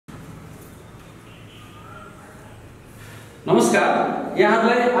नमस्कार,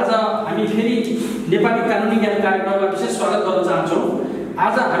 यहाँहरूलाई आज हामी फेरि नेपाली कानुनी ज्ञान कार्यक्रममा विशेष स्वागत गर्न चाहन्छौँ।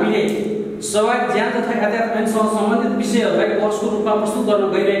 आज हामीले सवारी ज्यान तथा यातायात ऐनसँग सम्बन्धित विषयहरूलाई बहसको रूपमा प्रस्तुत गर्न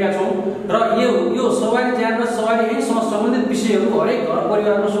गइरहेका छौँ र यो सवारी ज्यान र सवारी ऐनसँग सम्बन्धित विषयहरू हरेक घर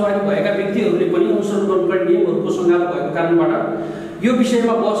परिवारमा सवारी भएका व्यक्तिहरूले पनि अनुसरण गर्नुपर्ने नियमहरूको सङ्गालो भएको कारणबाट यो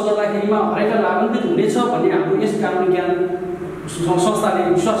विषयमा बहस गर्दाखेरिमा हरेकलाई लाभान्वित हुनेछ भन्ने हाम्रो यस कानुनी ज्ञान संस्थाले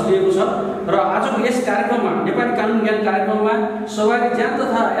विश्वास लिएको छ र आजको यस कार्यक्रममा नेपाली कानुन ज्ञान कार्यक्रममा सवारी ज्यान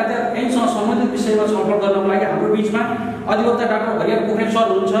तथा यातायात ऐनसँग सम्बन्धित विषयमा छलफल गर्नको लागि हाम्रो बीचमा अधिवक्ता डाक्टर हरिहर पोखरेल सर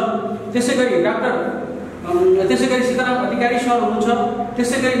हुनुहुन्छ, त्यसै गरी सीताराम अधिकारी सर हुनुहुन्छ,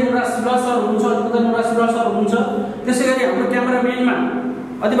 त्यसै गरी नुरा सिब्ला सर हुनुहुन्छ, त्यसै गरी हाम्रो क्यामेराम्यानमा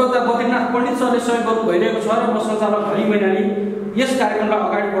अधिवक्ता बद्रीनाथ पण्डित सरले सहयोग गर्नु भइरहेको छ र म सञ्चालक हरि मैनाली यस कार्यक्रमलाई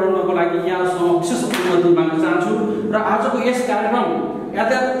अगाडि बढाउनको लागि यहाँसम्म विशेष अनुमति माग्न चाहन्छु र आजको यस कार्यक्रम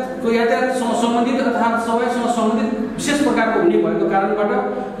यातायातसँग सम्बन्धित अर्थात् सवारीसँग सम्बन्धित विशेष प्रकारको हुने भएको कारणबाट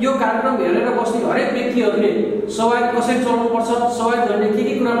यो कार्यक्रम हेरेर बस्ने हरेक व्यक्तिहरूले सवारी कसरी चलाउनुपर्छ, सवारी झन्डै के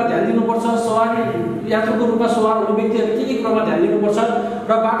कुरामा ध्यान दिनुपर्छ, सवारी यात्रुको रूपमा सवार हुने व्यक्तिहरूले के कुरामा ध्यान दिनुपर्छ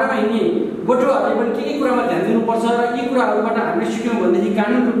र बाटोमा हिँड्ने गोठुवाहरूले पनि के कुरामा ध्यान दिनुपर्छ र यी कुराहरूबाट हामीले सिक्यौँ भनेदेखि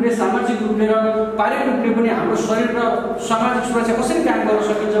कानुन रूपले, सामाजिक रूपले र पारिवारिक रूपले पनि हाम्रो शरीर र सामाजिक सुरक्षा कसरी कायम गर्न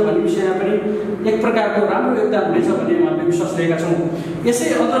सकिन्छ भन्ने विषयमा पनि एक प्रकारको राम्रो योगदान हुनेछ भन्ने हामीले विश्वास लिएका छौँ। यसै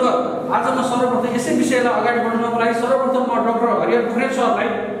अन्तर्गत आज म सर्वप्रथम यसै विषयलाई अगाडि बढाउनको लागि सर्वप्रथम म डाक्टर हरिहर पोखरेल सरलाई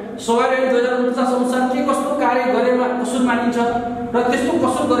सवारी ऐन 2049 अनुसार के कस्तो कार्य गरेमा कसुर मानिन्छ र त्यस्तो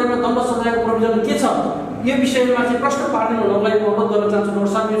कसुर गरेमा दण्ड सजायको प्रोभिजन के छ यो विषयमा चाहिँ प्रश्न पार्ने हुनको लागि अनुरोध गर्न चाहन्छु। डाक्टर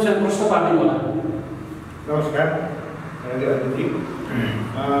साहब, यो विषयमा प्रश्न पार्ने होला। नमस्कार अतिथि।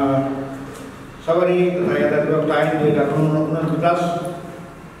 सवारी तथा यातायात ऐन 2049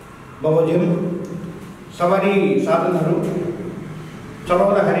 बमोजिम सवारी साधनहरू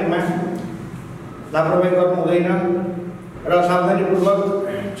चलाउँदाखेरिमा लापरवाही गर्नु हुँदैन र सावधानीपूर्वक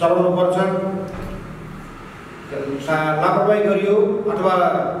चलाउनुपर्छ। लापरवाही गरियो अथवा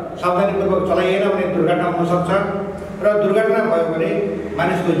सावधानीपूर्वक चलाइएन भने दुर्घटना हुन सक्छ र दुर्घटना भयो भने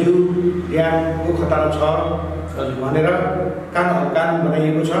मानिसको जीव ज्यानको खतरा छ भनेर कानुन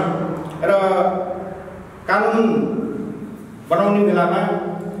बनाइएको छ र कानुन बनाउने बेलामा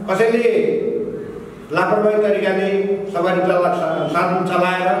कसैले लापरवाही तरिकाले सवारी साधन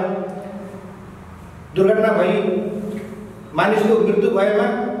चलाएर दुर्घटना भई मानिसको मृत्यु भएमा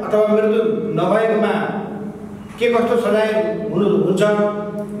अथवा मृत्यु नभएकोमा के कस्तो सजाय हुन्छ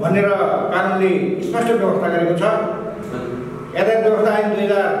भनेर कानुनले स्पष्ट व्यवस्था गरेको छ। यातायात व्यवस्था ऐन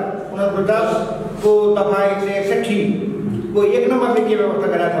 2049 को दफा 161 को 1 नम्बरले के व्यवस्था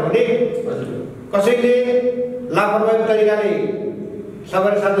गरेको छ भने कसैले लापरवाही तरिकाले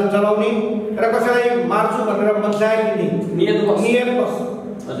सवारी साधन चलाउने र कसैलाई मार्छु भनेर मनसाय नियतवश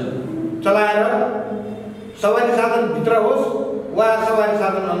चलाएर सवारी साधन भित्र होस् वा सवारी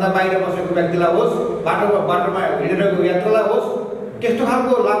साधनभन्दा बाहिर बसेको व्यक्तिलाई होस्, बाटोमा हिँडिरहेको यात्रालाई होस्, त्यस्तो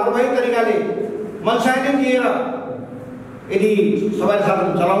खालको लापरवाही तरिकाले मनसाय नै दिएर यदि सवारी साधन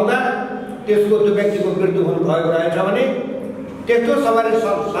चलाउँदा त्यो व्यक्तिको मृत्यु हुनु भएको रहेछ भने त्यस्तो सवारी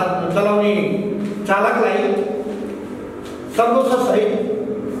चलाउने चालकलाई सर्वोच्चसहित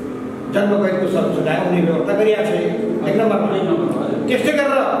जन्मकैदको सजाय हुने व्यवस्था गरिएको छ। 1 नम्बरमा त्यस्तै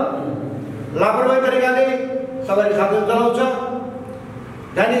गरेर लापरवाही तरिकाले सवारी साधन चलाउँछ,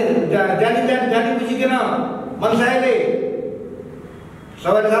 जानी बुझिकन मनसायले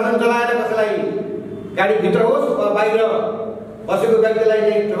सवारी साधन चलाएर कसैलाई गाडीभित्र होस् वा बाहिर बसेको व्यक्तिलाई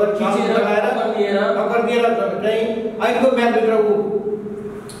चाहिँ चलाएर टक्कर दिएर चाहिँ ऐनको म्यादभित्र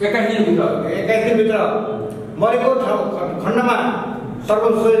 21 दिनभित्र मरेको खण्डमा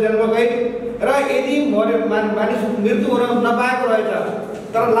सर्वोच्च जन्मकैद र यदि मानिस मृत्यु हुन नपाएको रहेछ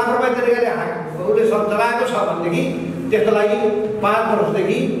तर लापरवाही तरिकाले उसले चलाएको छ भनेदेखि त्यसको लागि 5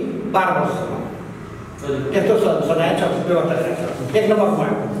 वर्षदेखि 12 वर्षसम्म त्यस्तो सजाय छ व्यवस्था गरेको छ 1 नम्बरमा।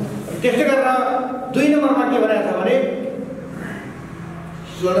 त्यस्तै गरेर 2 नम्बरमा के भनेको छ भने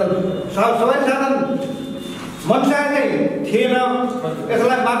सवारी साधन मनसाय चाहिँ थिएन,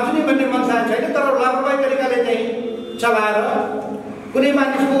 यसलाई मार्छु नि भन्ने मनसाय छैन, तर लापरवाही तरिकाले चाहिँ चलाएर कुनै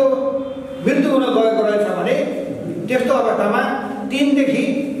मानिसको मृत्यु हुन गएको रहेछ भने त्यस्तो अवस्थामा 3 देखि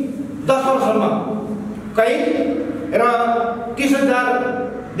 10 वर्षसम्म कैद र 30,000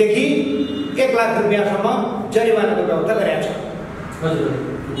 देखि 1 लाख रुपियाँसम्म जरिमानाको व्यवस्था गरेको छ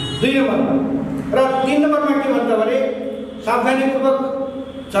 2 नम्बरमा। र 3 नम्बरमा के भन्छ भने सावधानीपूर्वक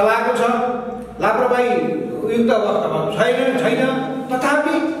चलाएको छ, लापरवाही युक्त अवस्थामा छैन,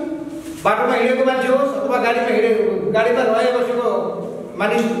 तथापि बाटोमा हिँडेको मान्छे होस् अथवा गाडीमा रहे बसेको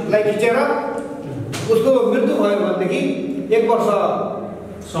मानिसलाई खिचेर उसको मृत्यु भयो भनेदेखि 1 वर्ष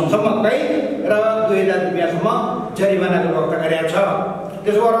सम्म कैद र 2000 रुपियाँसम्म जरिमानाको व्यवस्था गरेको छ।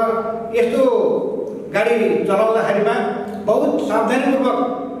 त्यसो भएर यस्तो गाडी चलाउँदाखेरिमा बहुत सावधानीपूर्वक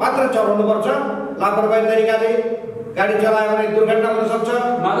मात्र चलाउनुपर्छ। लापरवाही तरिकाले गाडी चलायो भने दुर्घटना हुन सक्छ।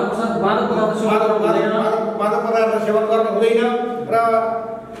 मादक पदार्थ सेवन गर्न हुँदैन र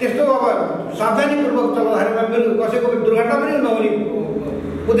त्यस्तो अब सावधानीपूर्वक चलाउँदाखेरिमा कसैको दुर्घटना पनि नहुने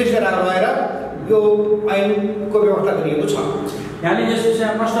उद्देश्य रहेर यो ऐनको व्यवस्था गरिएको छ। यहाँले यस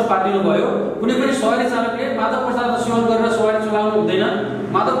विषयमा प्रश्न पारिनु भयो। कुनै पनि सवारी चालकले मादक पदार्थ सेवन गरेर सवारी चलाउनु हुँदैन।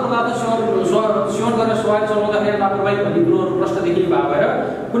 मादक पदार्थ सेवन गरेर सवारी चलाउँदाखेरि लापरवाही भन्ने कुरोहरू प्रश्न देखिने भएको भएर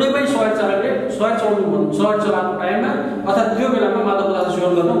कुनै पनि सवारी चालकले सवारी चलाउनु टाइममा अथवा त्यो बेलामा मादक पदार्थ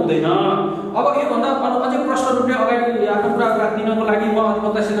सेवन गर्नु हुँदैन। अब योभन्दा अझै प्रश्न रूपले अगाडि आफ्नो कुरा राखिदिनको लागि म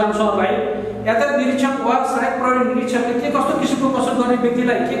अधिवक्ता सिद्धार्थ सरलाई यातायात निरीक्षक वा सहायक प्रहरी निरीक्षकले के कस्तो किसिमको कसुर गर्ने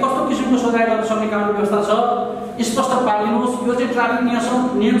व्यक्तिलाई के कस्तो किसिमको सजाय गर्न सक्ने कानुन व्यवस्था छ स्पष्ट पालिनुहोस्। यो चाहिँ ट्राफिक नियमसँग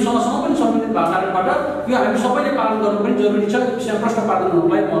पनि सम्बन्धित भएको कारणबाट यो हामी सबैले पालन गर्नु पनि जरुरी छ। यो विषयमा प्रश्न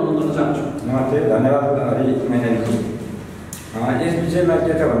पार्दैनहरूलाई म अनुरोध गर्न चाहन्छु। नमस्ते, धन्यवाद हरि मैनालीजी। यस विषयमा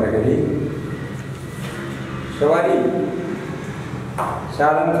के छ भन्दाखेरि सवारी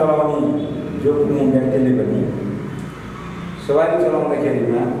साधन चलाउने जो कुनै व्यक्तिले पनि सवारी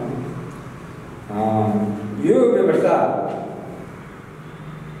चलाउँदाखेरिमा यो व्यवस्था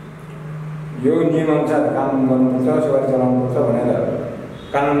यो नियमअनुसार काम गर्नुपर्छ, सवारी चलाउनुपर्छ भनेर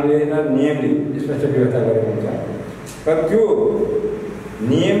कानुनले र नियमले स्पष्ट व्यवस्था गरेको हुन्छ। तर त्यो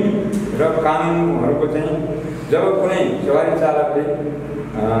नियम र कानुनहरूको चाहिँ जब कुनै सवारी चालकले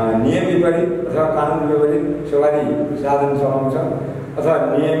नियम विपरीत अथवा कानुन विपरीत सवारी साधन चलाउँछ अथवा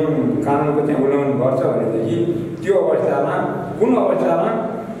नियम कानुनको चाहिँ उल्लङ्घन गर्छ भनेदेखि त्यो अवस्थामा कुन अवस्थामा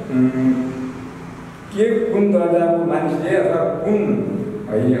कुन दर्जाको मान्छेले अथवा कुन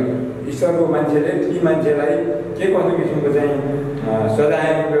स्तरको मान्छेले ती मान्छेलाई के कस्तो किसिमको चाहिँ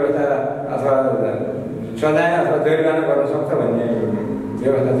सजायको व्यवस्था अथवा सजाय अथवा जरिवाना गर्न सक्छ भन्ने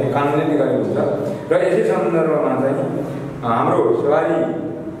व्यवस्था चाहिँ कानुनले नै गरेको हुन्छ। र यसै सन्दर्भमा चाहिँ हाम्रो सवारी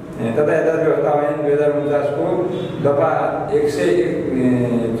तथा यातायात व्यवस्था ऐन 2049 को दफा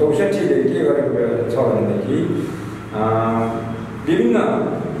 164ले के गरेको छ भनेदेखि विभिन्न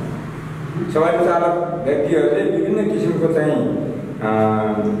सवारी चालक व्यक्तिहरूले विभिन्न किसिमको चाहिँ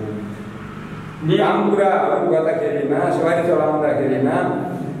काम कुराहरू गर्दाखेरिमा सवारी चलाउँदाखेरिमा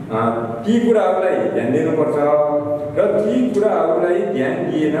ती कुराहरूलाई ध्यान दिनुपर्छ र ती कुराहरूलाई ध्यान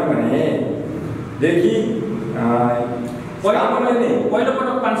दिएन भनेदेखि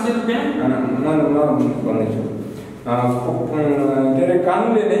पहिलोपटक 500 रुपियाँ म भन्दैछु के अरे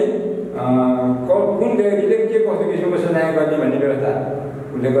कानुनले नै कुन व्यक्तिले के कस्तो किसिमको सजाय गर्ने भन्ने व्यवस्था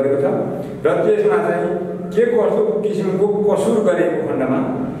उल्लेख गरेको छ र त्यसमा चाहिँ के कस्तो किसिमको कसुर गरेको खण्डमा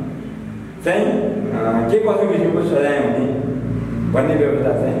चाहिँ के कस्तो किसिमको सजाय हुने भन्ने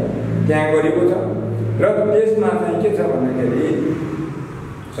व्यवस्था चाहिँ त्यहाँ गरेको छ। र त्यसमा चाहिँ के छ भन्दाखेरि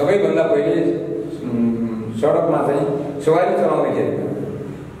सबैभन्दा पहिले सडकमा चाहिँ सवारी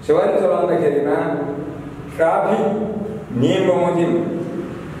चलाउँदाखेरिमा ट्राफिक नियम बमोजिम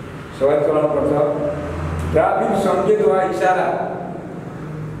सवारी चलाउनुपर्छ। ट्राफिक सङ्केत वा इसारा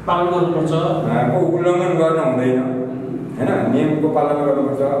पालन गर्नुपर्छ, को उल्लङ्घन गर्न हुँदैन हैन, नियमको पालन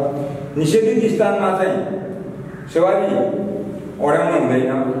गर्नुपर्छ। निषेधित स्थानमा चाहिँ सवारी अड्याउनु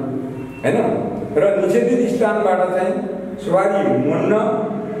हुँदैन हैन र निषेधित स्थानबाट चाहिँ सवारी मुड्न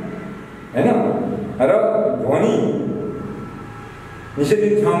हैन र ध्वनि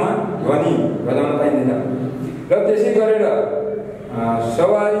निषेधित ठाउँमा ध्वनि बजाउन पाइँदैन। र त्यसै गरेर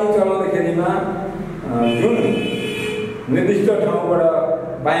सवारी चलाउँदाखेरिमा जुन निर्दिष्ट ठाउँबाट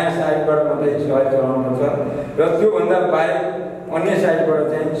बायाँ साइडबाट मात्रै सवारी चलाउनुपर्छ र त्योभन्दा बाहेक अन्य साइडबाट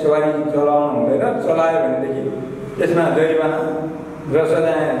चाहिँ सवारी चलाउनु हुँदैन। चलायो भनेदेखि त्यसमा जरिवाना र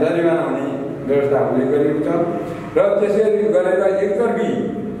जरिवाना हुने व्यवस्था उल्लेख गरिएको छ। र त्यसरी गरेर एकतर्फी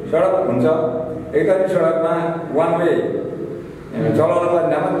सडक हुन्छ, एकतर्फी सडकमा वान वे चलाउन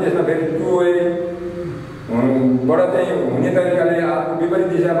पर्नेमा त्यसमा फेरि टु वेबाट चाहिँ हुने तरिकाले विपरीत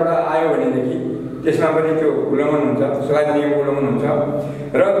दिशाबाट आयो भनेदेखि त्यसमा पनि त्यो उल्लङ्घन हुन्छ, सवारी नियम उल्लङ्घन हुन्छ।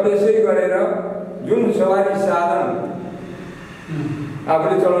 र त्यसै गरेर जुन सवारी साधन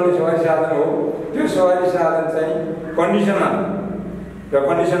आफूले चलाउने सवारी साधन हो त्यो सवारी साधन चाहिँ कन्डिसनमा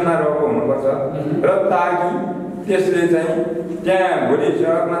रहेको हुनुपर्छ र ताकि त्यसले चाहिँ त्यहाँ भोलि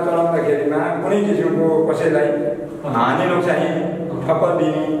सडकमा चलाउँदाखेरिमा कुनै किसिमको कसैलाई हानि नोक्सानी ठक्कर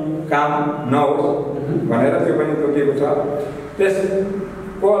दिने काम नहोस् भनेर त्यो पनि तोकिएको छ।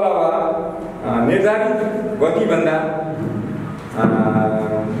 त्यसको अलावा निर्धारित गतिभन्दा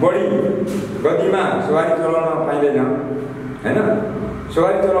बढी गतिमा सवारी चलाउन पाइँदैन हैन,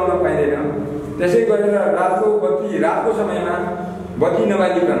 सवारी चलाउन पाइँदैन। त्यसै गरेर रातको समयमा बत्ती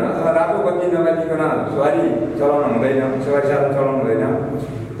नबालिकन अथवा रातो बत्ती नबालिकन सवारी चलाउन हुँदैन, सवारी साधन चलाउनु हुँदैन।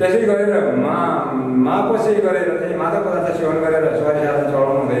 त्यसै गरेर महापसै गरेर चाहिँ मादक पदार्थ सेवन गरेर सवारी साधन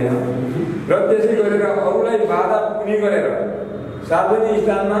चलाउनु हुँदैन र त्यसै गरेर अरूलाई बाधा पुग्ने गरेर सार्वजनिक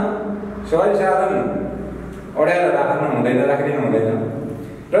स्थानमा सवारी साधन अड्याएर राख्नु हुँदैन, राखिदिनु हुँदैन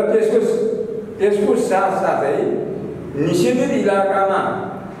र त्यसको साथसाथै निषेधित इलाकामा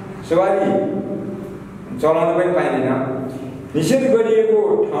सवारी चलाउन पनि पाइँदैन। निषेध गरिएको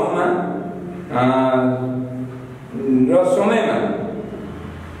ठाउँमा र समयमा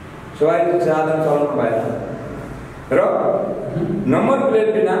सवारी साधन चलाउनु भएन र नम्बर प्लेट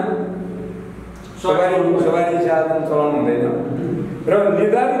बिना सवारी साधन चलाउनु हुँदैन र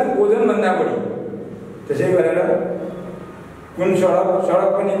निर्धारित ओजनभन्दा बढी। त्यसै गरेर कुन सडक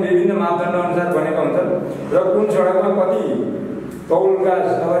पनि विभिन्न मापदण्ड अनुसार बनेका हुन्छन् र कुन सडकमा कति तौलका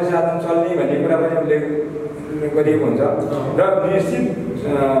सवारी साधन चल्ने भन्ने कुरा पनि उल्लेख गरिएको हुन्छ र निश्चित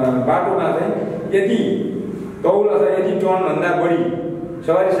बाटोमा चाहिँ यति तौल अथवा यति टनभन्दा बढी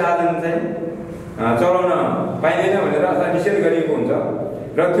सवारी साधन चाहिँ चलाउन पाइँदैन भनेर अथवा निषेध गरिएको हुन्छ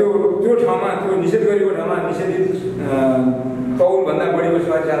र त्यो ठाउँमा त्यो निषेध गरिएको ठाउँमा निषेधित तौलभन्दा बढीको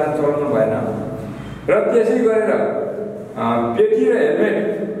सवारी साधन चलाउनु भएन र त्यसै गरेर पेटी र हेलमेट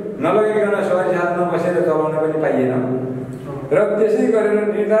नलगाइकन सवारी साधनमा बसेर चलाउन पनि पाइएन र त्यसै गरेर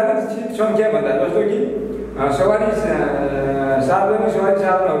निर्धारित सिट सङ्ख्याभन्दा जस्तो कि सार्वजनिक सवारी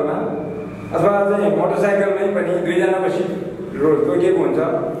साधनहरूमा अथवा चाहिँ मोटरसाइकलमै पनि 2 जनाको सिट तोकिएको हुन्छ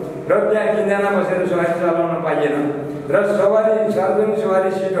र त्यहाँ 3 जना बसेर सवारी चलाउन पाइएन र सार्वजनिक सवारी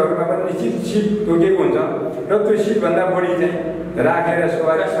सिटहरूमा पनि निश्चित सिट तोकिएको हुन्छ र त्यो सिटभन्दा बढी चाहिँ राखेर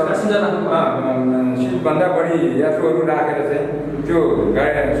सिटभन्दा बढी यात्रुहरू राखेर चाहिँ त्यो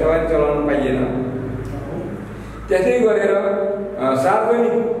गाडी सवारी चलाउन पाइएन। त्यसै गरेर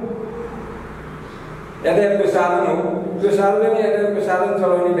सार्वजनिक यातायातको साधन हो, त्यो सार्वजनिक यातायातको साधन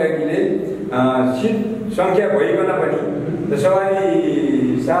चलाउने व्यक्तिले सिट सङ्ख्या भइकन पनि सवारी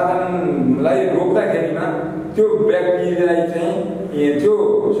साधनलाई रोक्दाखेरिमा त्यो व्यक्तिलाई चाहिँ त्यो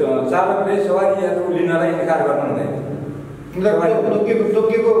चालकले सवारी यात्रु लिनलाई इन्कार गर्नु हुँदैन।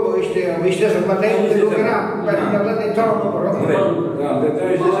 तोकिएको स्टेसनमा चाहिँ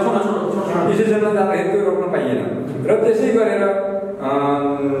स्टेसनमा जाँदाखेरि त्यो रोक्न पाइएन र त्यसै गरेर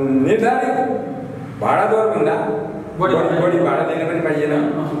निर्धारित भाडा दरभन्दा बढी भाडा दिन पनि पाइएन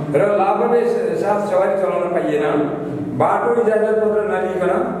र लापरवाही साथ सवारी चलाउन पाइएन। बाटो इजाजत पत्र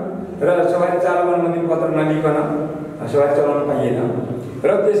नलिकन र सवारी चालक अनुमति पत्र नलिकन सवारी चलाउन पाइएन र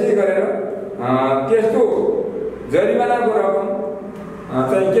त्यसै गरेर त्यस्तो जरिमानाको रकम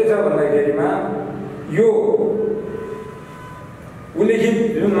चाहिँ के छ भन्दाखेरिमा यो उल्लेखित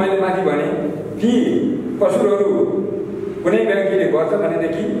जुन मैले माथि भने ती कसुरहरू कुनै व्यक्तिले गर्छ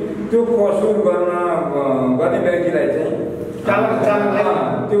भनेदेखि त्यो कसुर गर्ने व्यक्तिलाई चाहिँ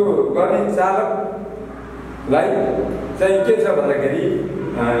त्यो गर्ने चालकलाई चाहिँ के छ भन्दाखेरि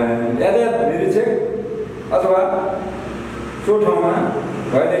यातायात निरीक्षक अथवा त्यो ठाउँमा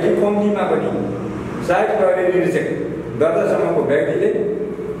भएदेखि कम्तीमा पनि सहायक प्रहरी निरीक्षक दर्जासम्मको व्यक्तिले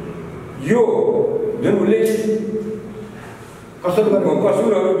यो जुन उल्लेखित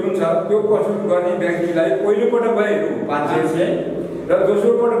कसुरहरू जुन छ त्यो कसुर गर्ने व्यक्तिलाई पहिलोपटक भए रु 500 र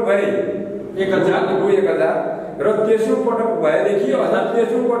दोस्रो पटक भए 1000 र तेस्रो पटक भएदेखि अथवा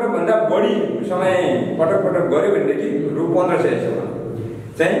तेस्रो पटकभन्दा बढी समय पटक गऱ्यो भनेदेखि रु 1500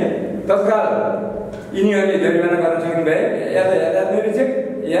 चाहिँ तत्काल यिनीहरूले जरिमाना गर्न सक्ने भए यातायात निरीक्षक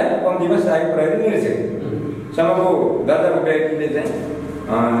या कम्तीमा सहायक प्रहरी निरीक्षकसम्मको दर्जाको व्यक्तिले चाहिँ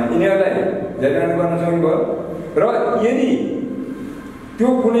यिनीहरूलाई जरिमाना गर्न सक्ने भयो र यदि त्यो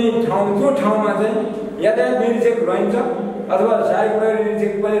कुनै त्यो ठाउँमा चाहिँ यातायात निरीक्षक रहन्छ अथवा सहायक प्रहरी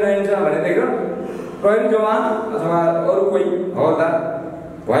निरीक्षक पनि रहन्छ भनेदेखि प्रहरी जवान अथवा अरू कोही हवलदार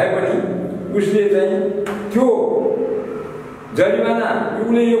भए पनि उसले चाहिँ त्यो जरिमाना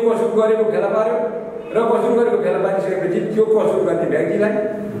उसले यो कसुर गरेको फेला पार्यो र कसुर गरेको फेला पारिसकेपछि त्यो कसुर गर्ने व्यक्तिलाई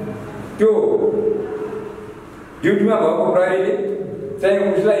त्यो ड्युटीमा भएको प्रहरीले चाहिँ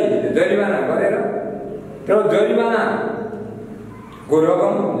उसलाई जरिमाना गरेर र जरिमानाको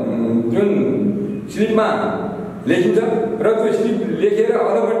रकम जुन स्लिपमा लेखिन्छ र त्यो स्लिप लेखेर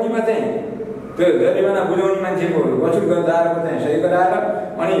अदालतमा चाहिँ त्यो जरिमाना बुझाउने मान्छेको वसुल गर्दारको चाहिँ सही गराएर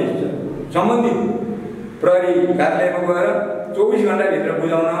अनि सम्बन्धित प्रहरी कार्यालयमा गएर 24 घण्टाभित्र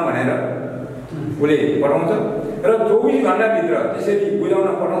बुझाउन भनेर उसले पठाउँछ र 24 घण्टाभित्र त्यसरी बुझाउन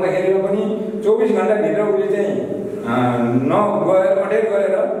पठाउँदाखेरिमा पनि 24 घण्टाभित्र उसले चाहिँ अटेर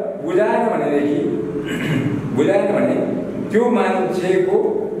गरेर बुझाएन भनेदेखि भने त्यो मान्छेको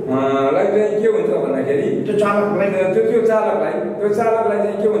लाई चाहिँ के हुन्छ भन्दाखेरि त्यो चालकलाई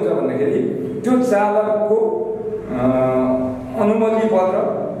चाहिँ के हुन्छ भन्दाखेरि त्यो चालकको अनुमति पत्र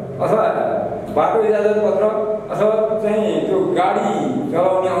अथवा बाटो इजाजत पत्र अथवा चाहिँ त्यो गाडी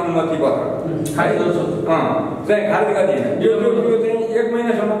चलाउने अनुमति पत्र खारिज गर्न सक्छ चाहिँ खारिज गरिदिएन। यो चाहिँ 1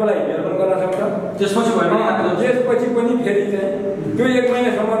 महिनासम्मको लागि निर्माण गर्न सक्छ। त्यसपछि त्यसपछि पनि फेरि चाहिँ त्यो 1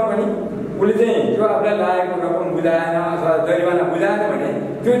 महिनासम्म पनि उसले चाहिँ त्यो आफूलाई लागेको रकम बुझाएन अथवा जरिवाना बुझाएन भने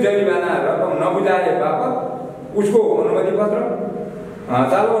त्यो जरिवाना रकम नबुझाए बापत उसको अनुमति पत्र,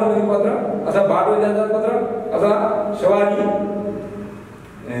 चालक अनुमति पत्र अथवा बाटो इजाजत पत्र अथवा सवारी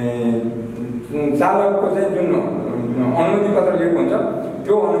चालकको चाहिँ जुन अनुमति पत्र लिएको हुन्छ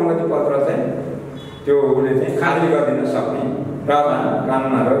त्यो अनुमति पत्र चाहिँ त्यो उसले चाहिँ खारिज गरिदिन सक्ने प्रावधान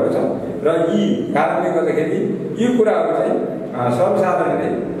कानुनमा रहेको छ। र यी कारणले गर्दाखेरि यी कुराहरू चाहिँ सर्वसाधारणले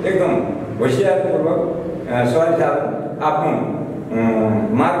एकदम होसियारपूर्वक सवारी साधन आफ्नो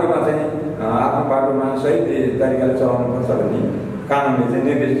मार्गमा चाहिँ आफ्नो बाटोमा सही तरिकाले चलाउनुपर्छ भन्ने कानुनले चाहिँ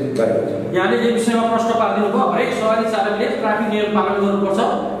निर्देश गरेको छ। यहाँले यो विषयमा प्रश्न पारिदिनु भयो। हरेक सवारी चालकले ट्राफिक नियम पालन गर्नुपर्छ।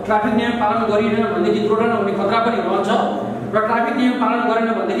 ट्राफिक नियम पालन गरिएन भनेदेखि दुर्घटना हुने खतरा पनि रहन्छ र ट्राफिक नियम पालन गरेन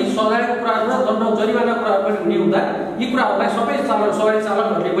भनेदेखि सजायको कुराहरू र दण्ड जरिवाना कुराहरू पनि हुने हुँदा यी कुराहरूलाई सबै सवारी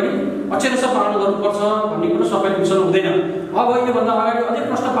चालकहरूले पनि अक्षरशः पालन गर्नुपर्छ भन्ने कुरो सबैले बिर्सनु हुँदैन। अब योभन्दा अगाडि अझै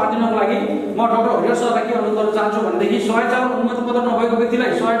प्रश्न पारिदिनको लागि म डाक्टर हरिहर सरलाई के अनुरोध गर्न चाहन्छु भनेदेखि सवारी चालक अनुमति पत्र नभएको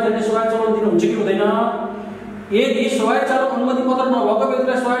व्यक्तिलाई सवारी चलाउन दिनुहुन्छ कि हुँदैन? यदि सवारी चालक अनुमति पत्र नभएको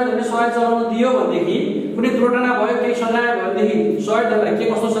व्यक्तिलाई सवारी चलाउन दियो भनेदेखि कुनै दुर्घटना भयो, केही सजाय भयो भनेदेखि सवारीलाई के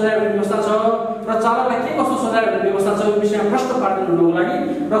कस्तो सजाय हुने व्यवस्था छ र चालकलाई के कस्तो सजाय हुने व्यवस्था छ यो विषयमा प्रश्न पारिदिनुको लागि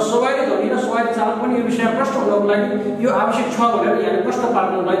र सवारी धनी र सवारी चालक पनि यो विषयमा प्रश्न हुनको लागि यो आवश्यक छ भनेर यहाँ प्रश्न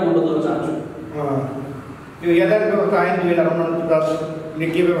पारिदिनुको लागि अनुरोध गर्न चाहन्छु। यो यातायात व्यवस्था ऐन 2049ले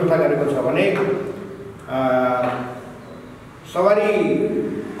के व्यवस्था गरेको छ भने सवारी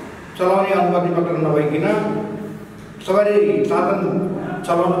चलाउने अनुमति पत्र नभइकन सवारी साधन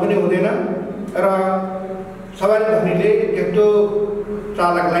चलाउनु पनि हुँदैन र सवारी धनीले त्यस्तो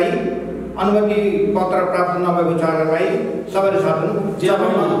चालकलाई अनुमति पत्र प्राप्त नभएको चालकलाई सवारी साधन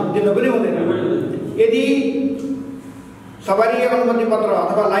चलाउन दिनु पनि हुँदैन। यदि सवारी अनुमति पत्र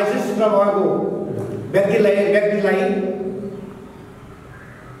अथवा लाइसेन्स नभएको व्यक्तिलाई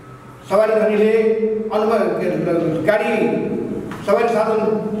सवारी धनीले गाडी सवारी साधन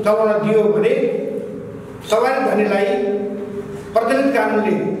चलाउन दियो भने सवारी धनीलाई प्रचलित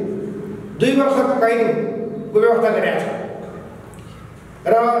कानुनले 2 वर्षको कैदको व्यवस्था गरेको छ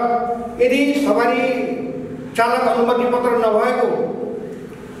र यदि सवारी चालक अनुमति पत्र नभएको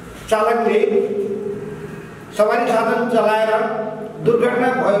चालकले सवारी साधन चलाएर दुर्घटना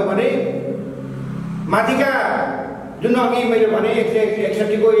भयो भने माथिका जुन अघि मैले भने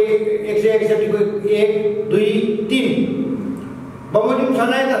 161 को 1 2 3 बमोजिम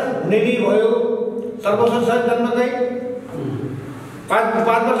सजाय त हुने नै भयो। सर्वोच्च सजाय दण्डकै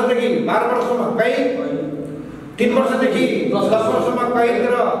 5 वर्षदेखि 12 वर्षसम्म कैद, 3 वर्षदेखि 10 वर्षसम्म कैद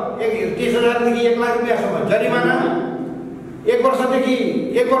र 30,000 देखि 1 लाख रुपियाँसम्म जरिमाना, 1 वर्षदेखि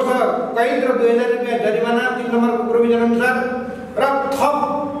 1 वर्ष कैद र 2,000 रुपियाँ जरिमाना 3 नम्बरको प्रोभिजन अनुसार र थप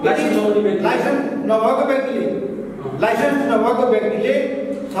लाइसेन्स नभएको व्यक्तिले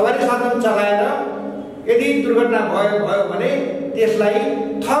सवारी साधन चलाएर यदि दुर्घटना भयो भने त्यसलाई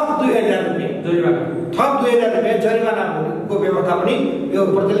थप 2,000 रुपियाँ जरिमानाको व्यवस्था पनि यो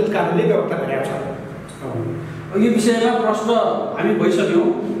प्रचलित कानुनले व्यवस्था गरेको छ। यो विषयमा प्रश्न हामी भइसक्यौँ।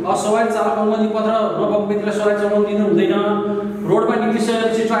 सवारी चालक अनुमति पत्र नभएको व्यक्तिलाई सवारी चलाउन दिनु हुँदैन। रोडमा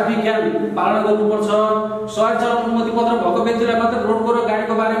निक्लिसकेपछि ट्राफिक ज्ञान पालना गर्नुपर्छ। सवारी चालक अनुमति पत्र भएको व्यक्तिलाई मात्र रोडको र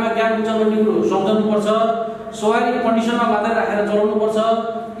गाडीको बारेमा ज्ञान बुझाउन सम्झाउनुपर्छ। सवारी कन्डिसनमा बाँधेर राखेर चलाउनुपर्छ।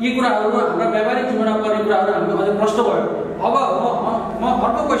 यी कुराहरू हाम्रा व्यावहारिक जीवनमा पर्ने कुराहरू हाम्रो अझै प्रश्न भयो। अब म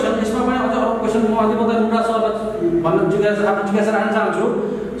अर्को क्वेसन, यसमा पनि अझ अर्को क्वेसन म अधिवक्ता नुरा सरलाई जिज्ञासा राख्न चाहन्छु।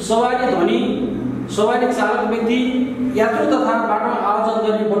 सवारी धनी, सवारी चालक व्यक्ति, यात्रु तथा बाटोमा आवाजन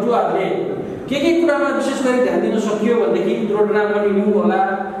गर्ने बटुवाहरूले के कुरामा विशेष गरी ध्यान दिन सकियो भनेदेखि दुर्घटना पनि न्यू होला,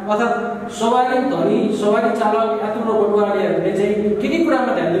 अर्थात् सवारी धनी, सवारी चालक, यात्रु र बटुवाहरूले चाहिँ के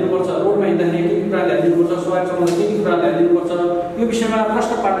कुरामा ध्यान दिनुपर्छ, रोडमा हिँड्दाखेरि के कुरा ध्यान दिनुपर्छ, सवारी चलाउँदा के कुरा ध्यान दिनुपर्छ, यो विषयमा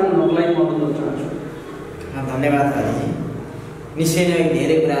प्रश्न पार्नुको लागि म अनुरोध गर्न चाहन्छु। धन्यवाद हरिजी। निश्चय नै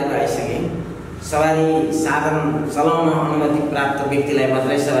धेरै कुराहरू आइसके। सवारी साधन चलाउन अनुमति प्राप्त व्यक्तिलाई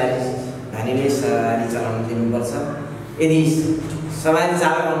मात्रै सवारी धनीले सवारी चलाउन दिनुपर्छ। यदि सवारी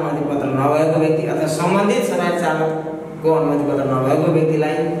चालक अनुमति पत्र नभएको व्यक्ति अथवा सम्बन्धित सवारी चालकको अनुमति पत्र नभएको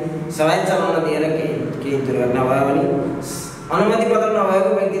व्यक्तिलाई सवारी चलाउन दिएर केही दुर्घटना भयो भने अनुमति पत्र नभएको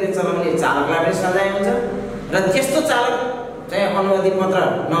व्यक्तिले चलाउने चालकलाई पनि सजाय हुन्छ र त्यस्तो चालक चाहिँ अनुमति पत्र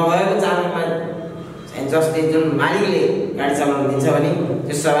नभएको चालकलाई जसले जुन मालिकले गाडी चलाउन दिन्छ भने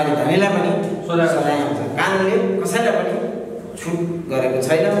त्यो सवारी धनीलाई पनि सजाय हुन्छ। कानुनले कसैलाई पनि छुट गरेको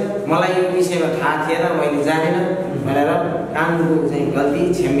छैन। मलाई यो विषयमा थाहा थिएन, मैले जानेन भनेर कानुनको चाहिँ गल्ती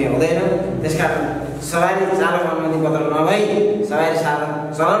क्षम्य हुँदैन। त्यसकारण सवारी चालक अनुमति पत्र नभई सवारी साधन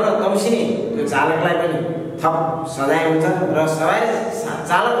चलाउन तम्सिने त्यो चालकलाई पनि थप सजाय हुन्छ र सवारी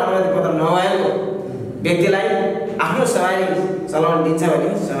चालक अनुमति पत्र नभएको व्यक्तिलाई आफ्नो सवारी चलाउन दिन्छ भने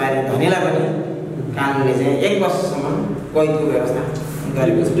सवारी धनीलाई पनि कानुनले चाहिँ 1 वर्षसम्म कैदको व्यवस्था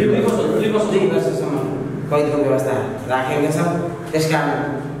गरेको छ। 2 वर्षसम्म कैदको व्यवस्था राखेको छ।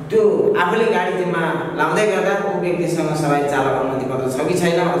 त्यसकारण त्यो आफूले गाडी जिम्मा लाउँदै गर्दा ऊ व्यक्तिसँग सवारी चालक अनुमति पत्र छ कि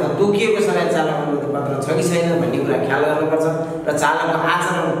छैन अथवा तोकिएको सवारी चालक अनुमति पत्र छ कि छैन भन्ने कुरा ख्याल गर्नुपर्छ र चालकको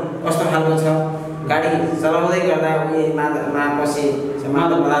आचरण कस्तो खालको छ। गाडी चलाउँदै गर्दा उनी मापसी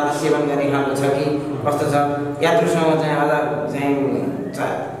मादक पदार्थ सेवन गर्ने खालको छ कि कस्तो छ, यात्रुसँग चाहिँ अझ चाहिँ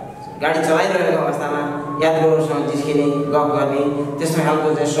गाडी चलाइरहेको अवस्थामा यात्रुहरूसँग जिस्किने गफ गर्ने त्यस्तो खालको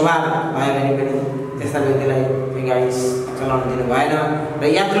चाहिँ स्वभाव भयो भने पनि त्यस्ता व्यक्तिलाई गाडी चलाउन दिनु भएन। र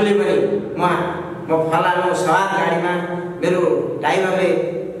यात्रुले पनि म फलानु सवार गाडीमा मेरो ड्राइभरले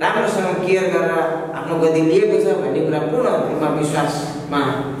राम्रोसँग केयर गरेर आफ्नो गति लिएको छ भन्ने कुरा पूर्ण रूपमा विश्वासमा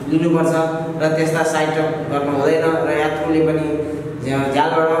लिनुपर्छ र त्यस्ता साइड गर्नु हुँदैन। र यात्रुले पनि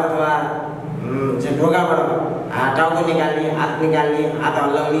झ्यालबाट अथवा ढोकाबाट टाउको निकाल्ने, हात निकाल्ने, हात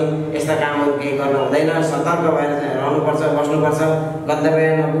हल्लाउने यस्ता कामहरू केही गर्नु हुँदैन। सतर्क भएर चाहिँ रहनुपर्छ, बस्नुपर्छ।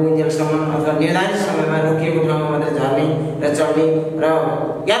 गन्तव्यमा पुगिन्जेलसम्म अथवा निर्धारित समयमा रोकिएको ठाउँमा मात्रै झर्ने र चढ्ने र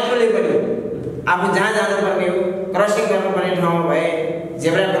यात्रुले पनि आफू जहाँ जानुपर्ने हो क्रसिङ गर्नुपर्ने ठाउँमा भए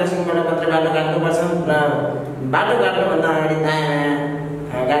जेब्रा क्रसिङबाट मात्रै बाटो काट्नुपर्छ र बाटो काट्नुभन्दा अगाडि दायाँ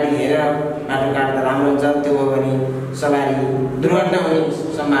बायाँ गाडी हेरेर बाटो काट्दा राम्रो हुन्छ। त्यो हो भने सवारी दुर्घटना हुने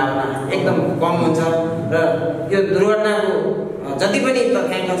सम्भावना एकदम कम हुन्छ र यो दुर्घटनाको जति पनि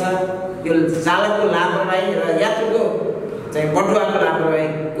तथ्याङ्क छ यो चालकको लापरवाही र यात्रुको चाहिँ बटुवाको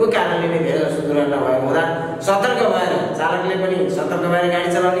लापरवाहीको कारणले नै धेरै जस्तो दुर्घटना भएको हुँदा सतर्क भएर चालकले पनि सतर्क भएर गाडी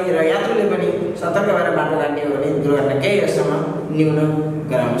चलाउने र यात्रुले पनि सतर्क भएर बाटो काट्ने हो भने दुर्घटना केही हदसम्म न्यून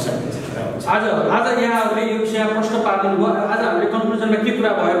गराउन सकिन्छ। आज यहाँहरूले यो विषय प्रश्न पारिदिनु भयो। आज हामीले कन्क्लुजनमा के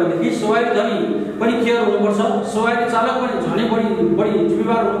कुरा भयो भनेदेखि सवारी धनी पनि केयर हुनुपर्छ, सवारी चालक पनि झनै बढी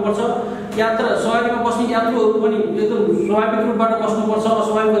जिम्मेवार हुनुपर्छ, सवारीमा बस्ने यात्रुहरू पनि एकदम स्वाभाविक रूपबाट बस्नुपर्छ,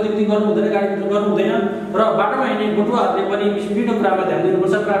 अस्वाभाविक गतिविधि गर्नु हुँदैन, गाडी गर्नु हुँदैन र बाटोमा हिँड्ने बटुवाहरूले पनि विभिन्न कुरामा ध्यान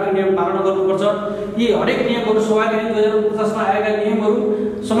दिनुपर्छ, ट्राफिक नियम पालना गर्नुपर्छ। यी हरेक नियमहरू सवारी ऐन 2050मा आएका नियमहरू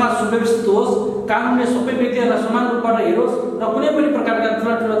समाज सुव्यवस्थित होस्, कानुनले सबै व्यक्तिहरूलाई समान रूपबाट हेरोस् र कुनै पनि प्रकारका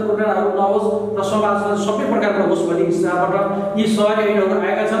ठुला घटनाहरू नहोस् र समाजमा सबै प्रकारको होस् भन्ने हिसाबबाट यी सवारी ऐनहरू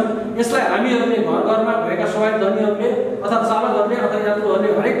आएका छन्। यसलाई हामीहरूले घर घरमा भएका सवारी धनीहरूले अथवा चालकहरूले अथवा यात्रुहरूले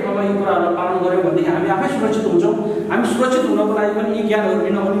हरेक ठाउँमा यी कुराहरूलाई पालन गर्यौँ भनेदेखि हामी आफै सुरक्षित हुन्छौँ। हामी सुरक्षित हुनको लागि पनि यी ज्ञानहरू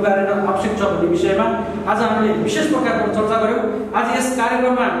लिन अनिवार्य र आवश्यक छ भन्ने विषयमा आज हामीले विशेष प्रकारको चर्चा गऱ्यौँ। आज यस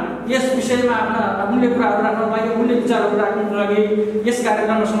कार्यक्रममा यस विषयमा आफ्ना अमूल्य कुराहरू राख्नको लागि, अमूल्य विचारहरू राख्नको लागि यस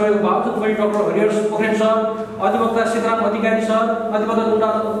कार्यक्रममा समयको बावजुद पनि डाक्टर हरिहर पोखरेल सर, अधिवक्ता सीताराम अधिकारी सर, अधिवक्ता दुर्गा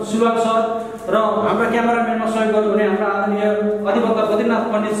सिलवाल सर र हाम्रो क्यामेराम्यानमा सहयोग गर्नुहुने हाम्रो आदरणीय अधिवक्ता बद्रीनाथ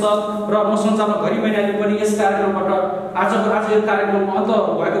पण्डित सर र म सञ्चालक घरि मैनाली पनि यस कार्यक्रमबाट आज यो कार्यक्रम अन्त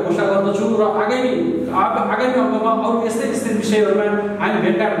भएको घोषणा गर्दछु र आगामी अङ्कमा अरू यस्तै विषयहरूमा हामी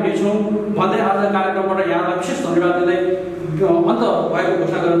भेटघाट हुनेछौँ भन्दै आज कार्यक्रमबाट यहाँलाई विशेष धन्यवाद दिँदै अन्त भएको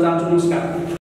घोषणा गर्न चाहन्छु। नमस्कार।